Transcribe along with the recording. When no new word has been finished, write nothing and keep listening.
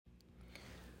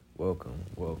Welcome.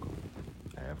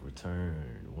 I have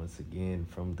returned once again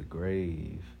from the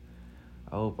grave.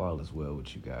 I hope all is well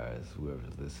with you guys,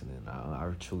 whoever's listening.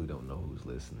 I truly don't know who's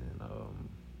listening.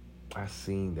 I've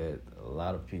seen that a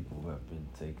lot of people have been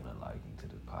taking a liking to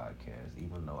the podcast,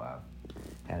 even though I've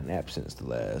had an absence the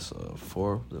last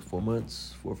 4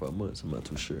 months, 4 or 5 months. I'm not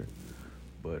too sure,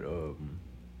 but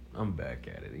I'm back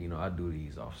at it. I do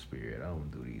these off spirit. I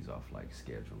don't do these off like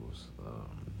schedules.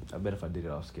 I bet if I did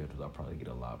it off schedules, I'd probably get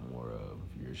a lot more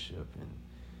viewership and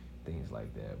things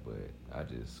like that. But I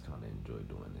just kind of enjoy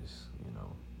doing this.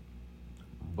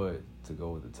 But to go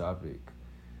with the topic,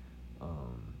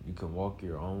 you can walk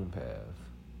your own path.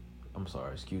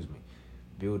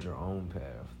 Build your own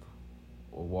path,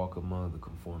 or walk among the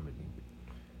conformity.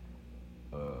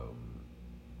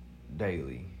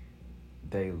 Daily.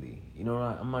 I'm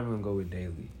not even gonna go with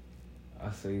daily.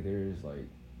 I say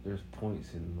there's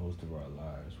points in most of our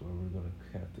lives where we're gonna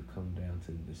have to come down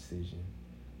to the decision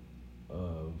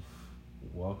of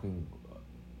walking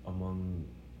among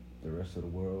the rest of the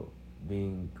world,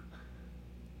 being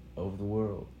of the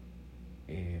world,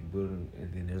 and building.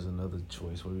 And then there's another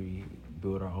choice where we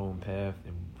build our own path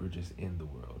and we're just in the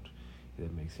world. If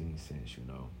that makes any sense,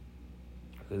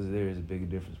 because there is a big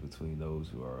difference between those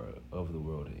who are of the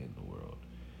world and in the world.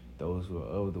 Those who are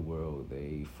of the world,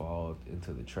 they fall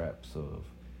into the traps of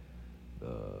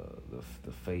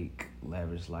the fake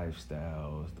lavish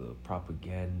lifestyles, the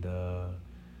propaganda,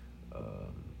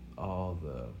 all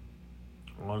the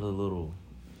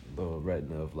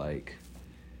retina of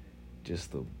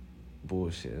just the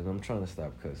bullshit. And I'm trying to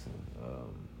stop cussing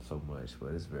so much,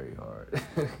 but it's very hard.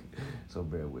 So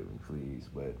bear with me, please.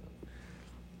 But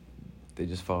they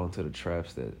just fall into the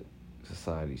traps that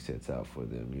society sets out for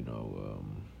them.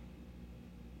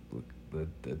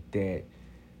 The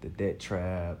debt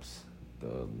traps,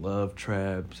 the love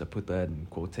traps. I put that in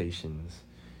quotations.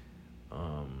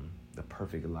 The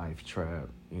perfect life trap.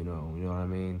 You know what I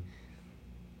mean.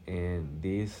 And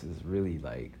this is really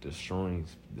destroying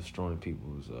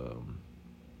people's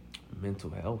mental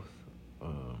health.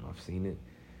 I've seen it.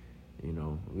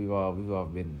 We've all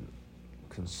been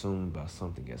consumed by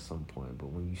something at some point, but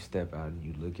when you step out and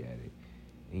you look at it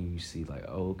and you see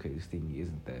okay, this thing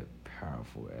isn't that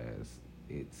powerful as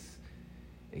it's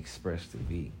expressed to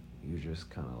be, you're just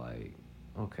kind of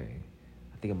okay,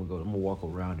 I think I'm gonna walk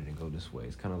around it and go this way.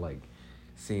 It's kind of like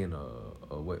seeing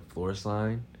a wet floor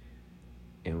sign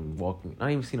and walking.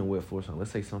 Not even seeing a wet floor sign.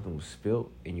 Let's say something was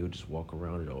spilt and you'll just walk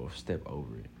around it or step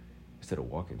over it instead of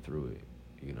walking through it.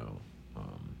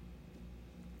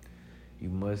 You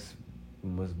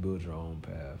must build your own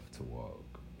path to walk.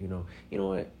 You know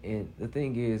what? And the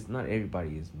thing is, not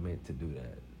everybody is meant to do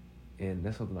that. And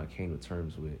that's something I came to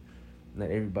terms with.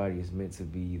 Not everybody is meant to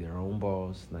be their own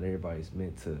boss. Not everybody is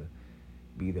meant to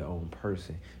be their own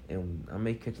person. And I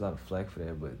may catch a lot of flack for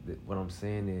that, but what I'm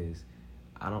saying is,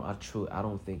 I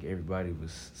don't think everybody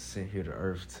was sent here to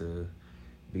earth to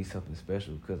be something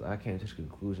special, because I came to the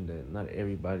conclusion that not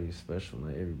everybody is special.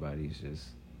 Not everybody is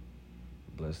just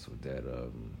blessed with that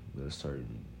with a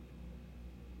certain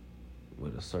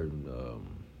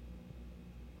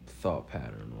thought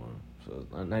pattern, or so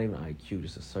not even IQ,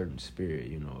 just a certain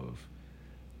spirit, of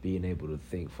being able to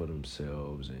think for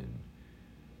themselves and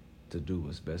to do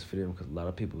what's best for them. Because a lot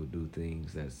of people do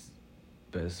things that's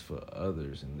best for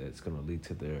others, and that's going to lead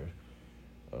to their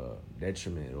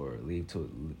detriment, or lead to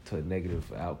a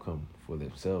negative outcome for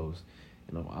themselves.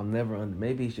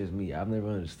 Maybe it's just me. I've never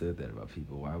understood that about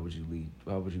people. Why would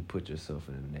you put yourself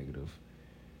in a negative,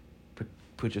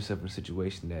 put yourself in a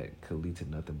situation that could lead to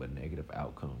nothing but negative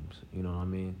outcomes? You know what I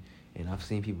mean? And I've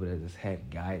seen people that just had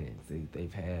guidance.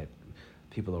 They've had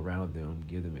people around them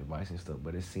give them advice and stuff,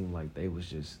 but it seemed like they was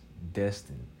just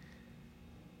destined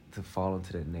to fall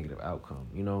into that negative outcome,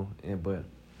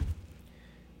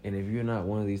 And if you're not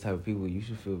one of these type of people, you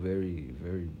should feel very,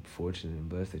 very fortunate and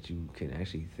blessed that you can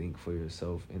actually think for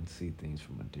yourself and see things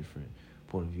from a different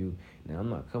point of view. Now, I'm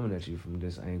not coming at you from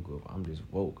this angle of I'm just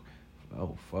woke.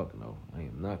 Oh, fuck no. I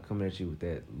am not coming at you with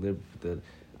that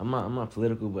I'm not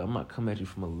political, but I'm not coming at you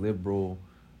from a liberal,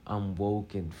 I'm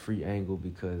woke and free angle,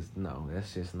 because no,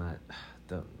 that's just not,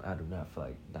 I do not feel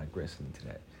like digressing into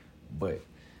that. But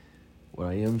what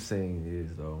I am saying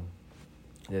is, though,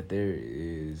 that there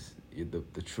is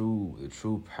the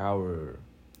true power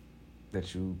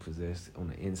that you possess on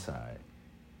the inside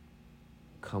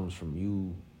comes from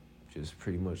you just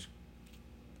pretty much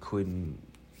quit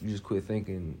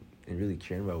thinking and really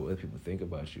caring about what other people think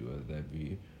about you, whether that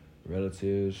be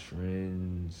relatives,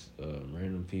 friends,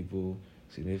 random people,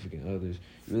 significant others.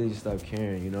 You really just stop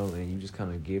caring, and you just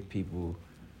kind of give people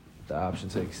the option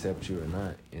to accept you or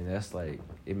not. And that's like,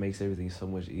 it makes everything so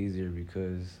much easier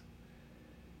because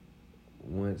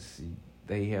once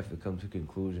they have to come to a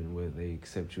conclusion whether they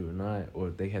accept you or not, or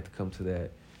they have to come to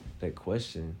that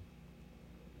question,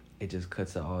 it just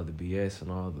cuts out all the BS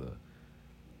and all the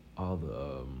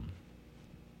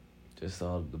just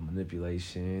all the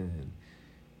manipulation and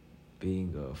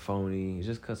being phony. It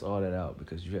just cuts all that out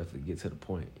because you have to get to the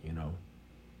point, you know.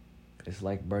 It's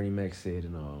like Bernie Mac said,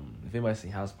 and if anybody's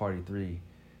seen House Party 3,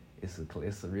 it's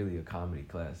really a comedy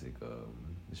classic.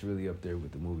 It's really up there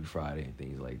with the movie Friday and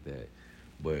things like that.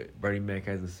 But Bernie Mac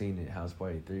hasn't seen it, House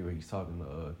Party 3, where he's talking to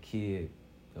a kid,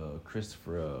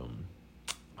 Christopher,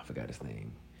 I forgot his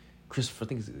name. Christopher, I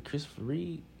think it's Christopher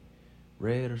Reed?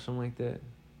 Red or something like that?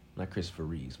 Not Christopher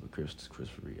Reeves, but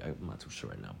Christopher Reed. I'm not too sure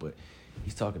right now. But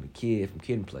he's talking to Kid from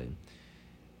Kid and Play.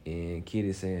 And Kid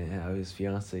is saying how his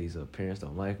fiance's parents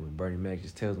don't like him. And Bernie Mac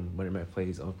just tells him, Bernie Mac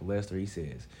plays Uncle Lester. He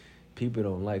says, people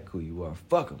don't like who you are.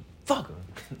 Fuck them. Fuck them.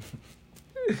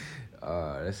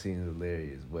 That scene is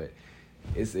hilarious. But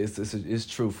it's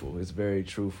truthful. It's very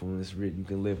truthful. And it's written. You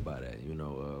can live by that, you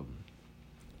know.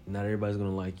 Not everybody's going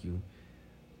to like you.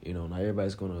 You know, not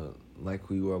everybody's going to like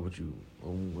who you are,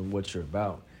 what you're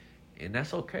about. And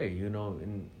that's okay, you know,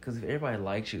 and because if everybody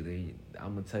likes you, then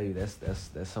I'm gonna tell you that's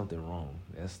something wrong.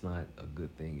 That's not a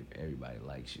good thing if everybody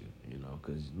likes you, you know,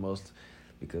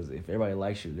 because if everybody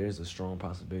likes you, there's a strong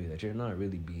possibility that you're not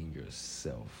really being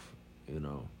yourself, you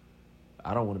know.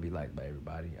 I don't want to be liked by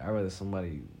everybody. I'd rather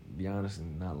somebody be honest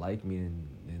and not like me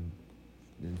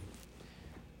than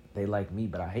they like me,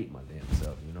 but I hate my damn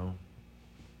self, you know.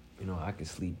 You know, I can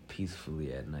sleep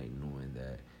peacefully at night knowing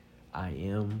that I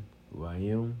am who I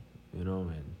am. You know,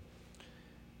 and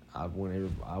I ain't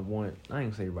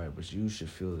gonna say everybody, but you should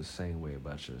feel the same way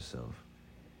about yourself.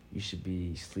 You should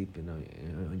be sleeping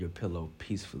on your pillow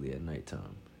peacefully at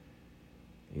nighttime.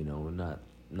 You know, and not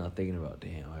thinking about,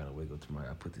 damn, I gotta wake up tomorrow.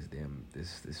 I put this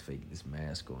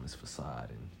mask on, this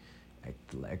facade, and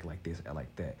act like this, act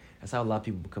like that. That's how a lot of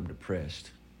people become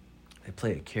depressed. They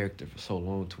play a character for so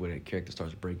long to where that character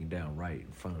starts breaking down right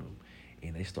in front of them,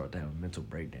 and they start to have a mental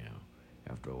breakdown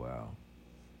after a while.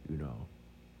 You know,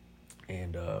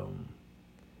 and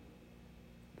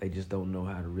they just don't know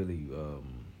how to really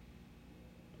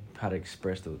how to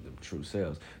express the true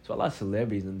selves. So a lot of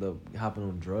celebrities end up hopping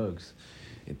on drugs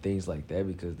and things like that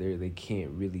because they can't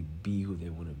really be who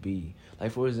they want to be.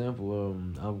 Like, for example,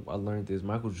 I learned this.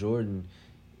 Michael Jordan,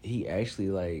 he actually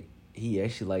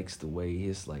likes the way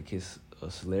his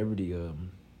celebrity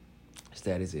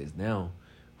status is now,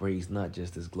 where he's not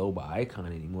just this global icon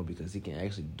anymore because he can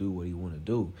actually do what he want to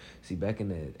do. See, back in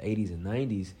the 80s and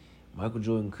 90s, Michael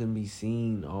Jordan couldn't be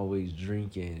seen always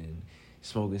drinking and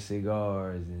smoking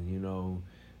cigars and, you know,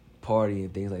 partying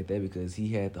and things like that because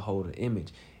he had to hold an image.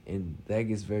 And that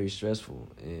gets very stressful.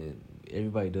 And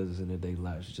everybody does this in their daily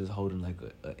lives. It's just holding like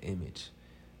an image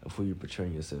of who you're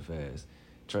portraying yourself as.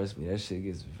 Trust me, that shit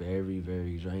gets very,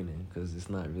 very draining because it's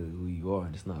not really who you are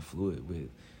and it's not fluid with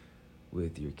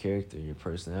your character and your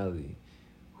personality.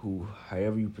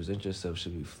 However you present yourself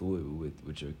should be fluid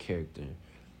with your character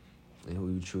and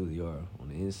who you truly are on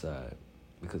the inside.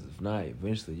 Because if not,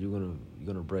 eventually you're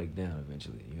gonna break down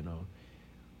eventually, you know.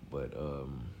 But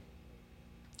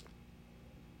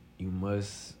you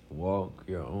must walk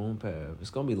your own path. It's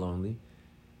gonna be lonely.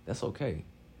 That's okay.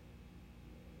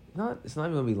 It's not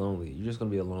even gonna be lonely. You're just gonna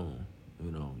be alone.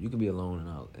 You know, you can be alone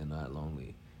and not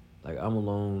lonely. Like, I'm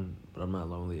alone, but I'm not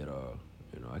lonely at all.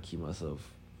 You know, I keep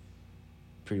myself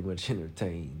pretty much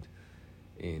entertained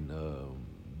and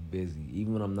busy.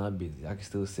 Even when I'm not busy, I can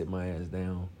still sit my ass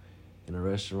down in a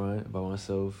restaurant by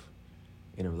myself,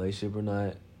 in a relationship or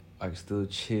not. I can still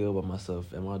chill by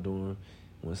myself at my dorm.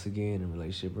 Once again, in a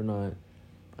relationship or not,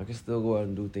 I can still go out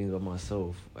and do things by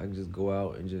myself. I can just go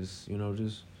out and just, you know,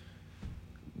 just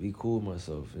be cool with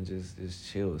myself and just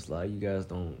chill. It's like you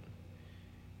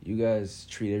guys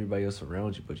treat everybody else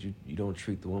around you, but you don't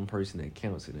treat the one person that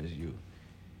counts, and that's you.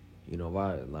 You know,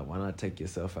 why not take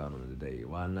yourself out on the day?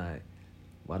 Why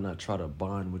not try to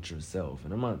bond with yourself?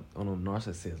 And I'm not on a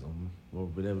narcissism or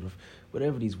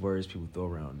whatever these words people throw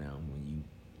around now when you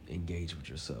engage with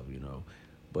yourself, you know.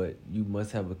 But you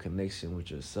must have a connection with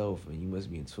yourself, and you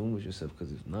must be in tune with yourself,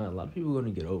 because if not, a lot of people are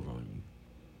going to get over on you.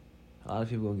 A lot of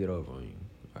people are going to get over on you,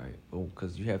 right?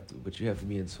 Because you have to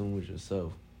be in tune with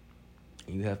yourself.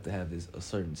 You have to have a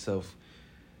certain self.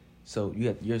 So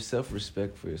your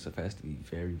self-respect for yourself has to be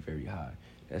very, very high.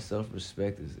 That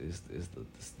self-respect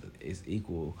is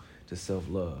equal to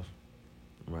self-love,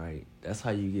 right? That's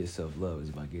how you get self-love,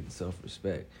 is by getting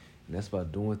self-respect. And that's by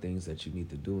doing things that you need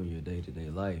to do in your day-to-day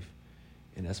life.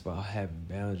 And that's by having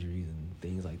boundaries and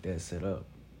things like that set up.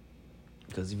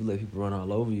 Because if you let people run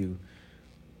all over you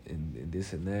and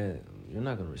this and that, you're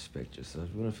not going to respect yourself.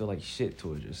 You're going to feel like shit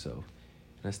towards yourself.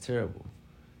 And that's terrible,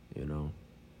 you know?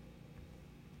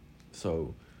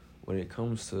 So when it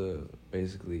comes to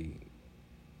basically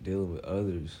dealing with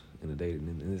others in the day,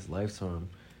 in this lifetime,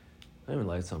 not even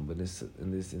lifetime, but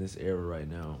in this era right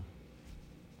now,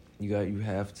 you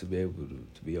have to be able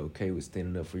to be okay with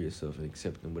standing up for yourself and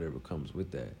accepting whatever comes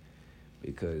with that.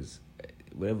 Because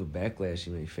whatever backlash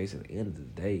you may face at the end of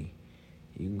the day,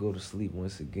 you can go to sleep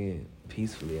once again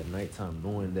peacefully at nighttime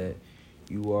knowing that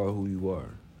you are who you are,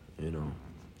 you know.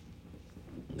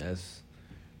 That's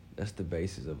the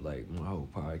basis of like my whole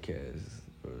podcast.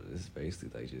 Or it's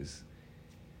basically like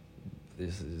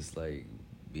this is like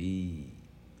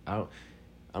I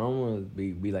don't want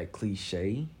to be like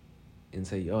cliche and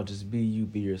say, oh, just be you,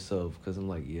 be yourself, because I'm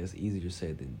like, yeah, it's easier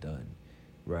said than done,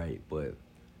 right? But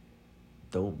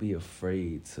don't be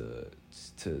afraid to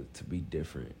be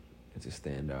different and to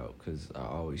stand out, because I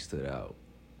always stood out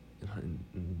in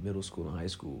middle school and high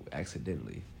school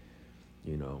accidentally,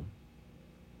 you know.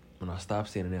 When I stopped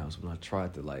standing out, when I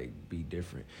tried to like be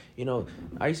different, you know,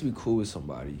 I used to be cool with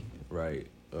somebody, right?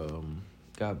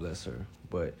 God bless her,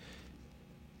 but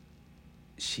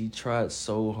she tried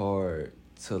so hard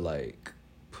to like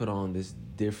put on this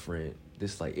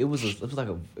like it was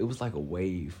like a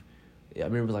wave. Yeah, I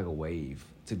remember it was like a wave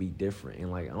to be different,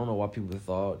 and like I don't know why people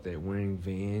thought that wearing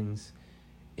Vans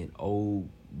and old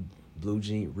blue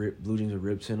jeans with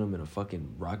rips in them and a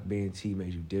fucking Rock Band tee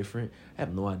made you different. I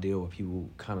have no idea why people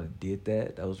kind of did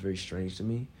that. That was very strange to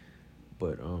me.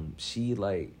 But she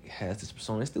like has this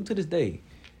persona, and still to this day,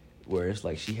 where it's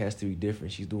like she has to be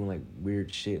different. She's doing like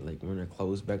weird shit, like wearing her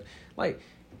clothes back, like.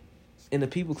 And the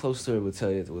people close to her will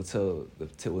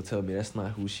tell me that's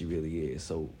not who she really is.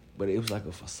 So, but it was like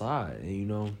a facade, and you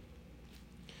know,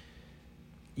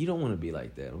 you don't want to be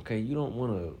like that, okay? You don't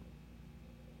want to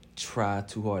try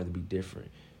too hard to be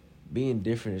different. Being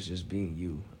different is just being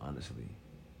you, honestly.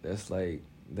 That's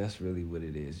really what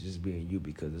it is, just being you,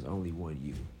 because there's only one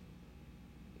you.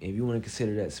 And if you want to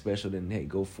consider that special, then hey,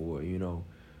 go for it, you know.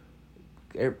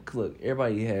 Look,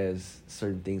 everybody has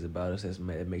certain things about us that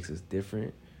makes us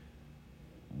different.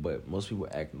 But most people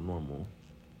act normal,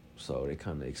 so they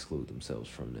kind of exclude themselves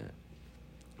from that.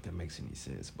 If that makes any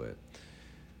sense. But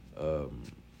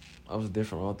I was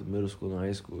different all through middle school and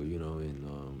high school, you know,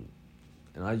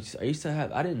 and I used to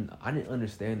have I didn't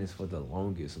understand this for the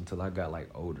longest until I got like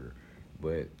older,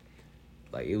 but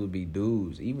like it would be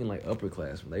dudes, even like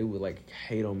upperclassmen, they would like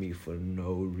hate on me for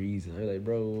no reason. They're like,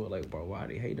 bro, why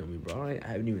they hate on me, bro? I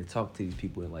haven't even talked to these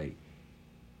people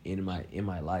in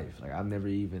my life. Like I've never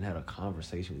even had a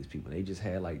conversation with these people. They just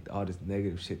had like all this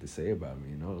negative shit to say about me,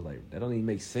 you know? Like that don't even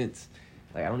make sense.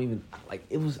 Like I don't even like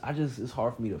it's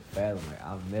hard for me to fathom. Like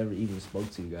I've never even spoke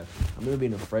to you guys. I remember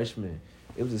being a freshman.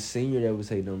 It was a senior that was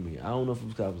hating on me. I don't know if it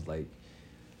was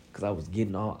because I was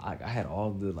getting all I had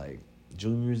all the like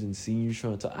juniors and seniors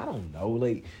trying to talk. I don't know,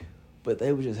 like, but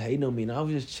they were just hating on me, and I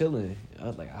was just chilling. I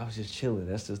was just chilling.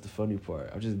 That's just the funny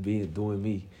part. I was just doing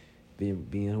me.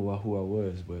 Being who I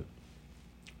was, but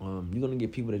you're gonna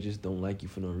get people that just don't like you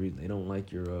for no reason. They don't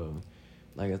like your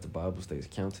like as the Bible states,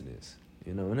 countenance,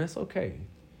 you know, and that's okay.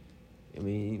 I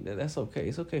mean, that's okay.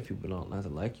 It's okay if people don't not to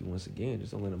like you. Once again,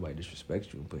 just don't let nobody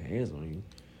disrespect you and put hands on you,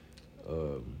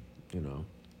 you know.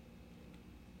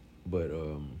 But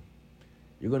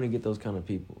you're gonna get those kind of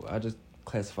people. I just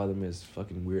classify them as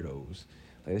fucking weirdos.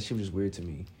 Like that shit was just weird to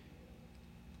me.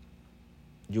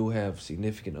 You'll have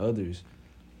significant others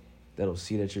that'll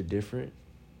see that you're different,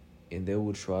 and they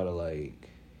will try to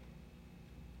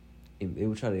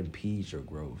impede your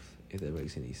growth, if that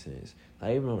makes any sense.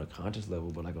 Not even on a conscious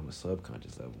level, but like on a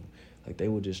subconscious level. Like they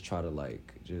will just try to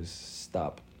like just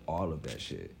stop all of that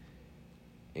shit.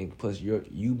 And plus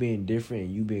you being different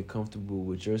and you being comfortable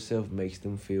with yourself makes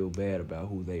them feel bad about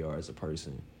who they are as a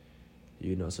person.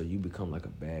 You know, so you become like a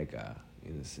bad guy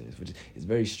in a sense, which is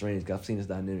very strange, because I've seen this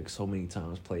dynamic so many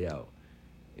times play out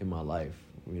in my life,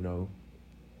 you know.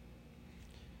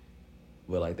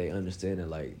 But like they understand that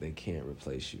like they can't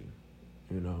replace you,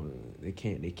 you know. They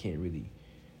can't really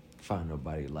find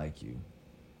nobody like you.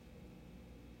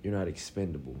 You're not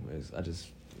expendable. As I just,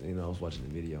 you know, I was watching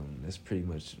the video, and that's pretty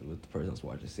much what the person I was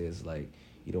watching says. Like,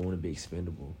 you don't want to be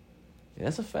expendable, and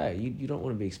that's a fact. You don't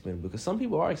want to be expendable, because some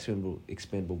people are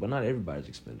expendable, but not everybody's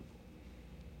expendable.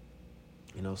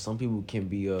 You know, some people can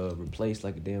be replaced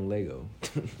like a damn Lego.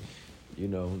 You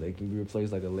know, they can be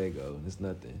replaced like a Lego, and it's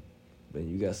nothing. But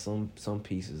you got some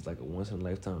pieces, like a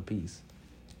once-in-a-lifetime piece,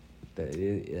 that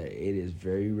it is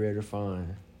very rare to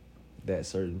find that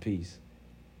certain piece,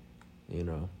 you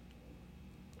know.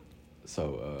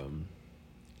 So,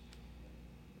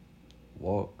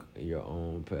 walk your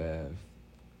own path,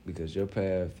 because your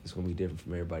path is going to be different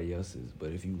from everybody else's.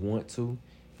 But if you want to,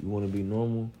 you want to be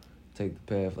normal, take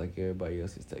the path like everybody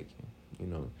else is taking, you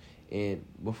know. And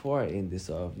before I end this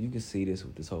off, you can see this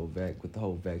with this whole with the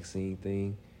whole vaccine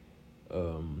thing.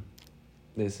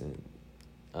 Listen,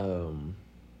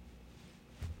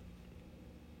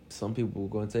 some people are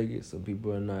going to take it, some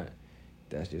people are not.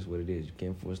 That's just what it is. You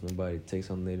can't force nobody to take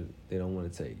something they don't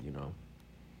want to take, you know.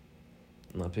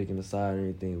 I'm not picking a side or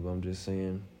anything, but I'm just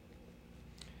saying,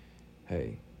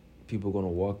 hey, people are going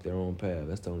to walk their own path.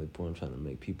 That's the only point I'm trying to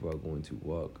make. People are going to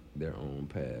walk their own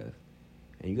path.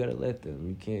 And you got to let them.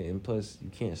 You can't, and plus, you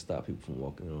can't stop people from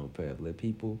walking their own path. Let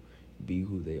people be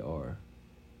who they are.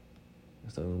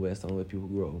 That's the only way. That's the only way people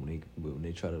grow, when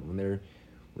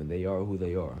they are who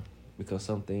they are. Because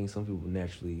some things, some people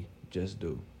naturally just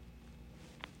do.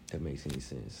 That makes any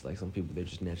sense. Like some people, they're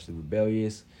just naturally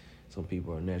rebellious. Some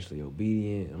people are naturally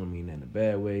obedient. I don't mean that in a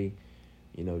bad way.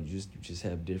 You know, you just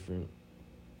have different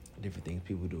things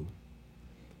people do.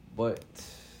 But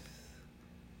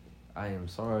I am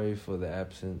sorry for the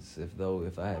absence.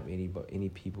 If I have any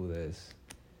people that's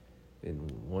been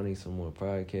wanting some more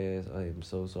podcasts, I am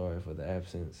so sorry for the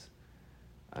absence.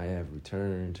 I have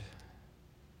returned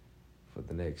for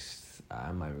the next.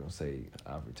 I'm not even gonna say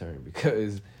I've returned,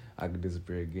 because I could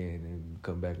disappear again and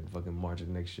come back in fucking March of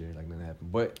next year like nothing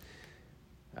happened. But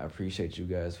I appreciate you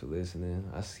guys for listening.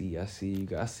 I see you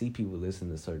guys. I see people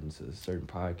listening to certain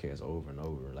podcasts over and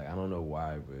over. Like, I don't know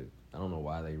why, but I don't know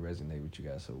why they resonate with you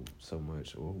guys so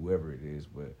much, or whoever it is.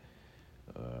 But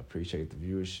appreciate the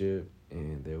viewership,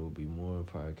 and there will be more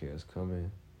podcasts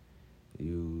coming.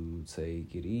 You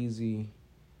take it easy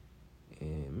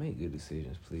and make good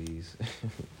decisions, please.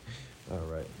 All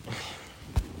right.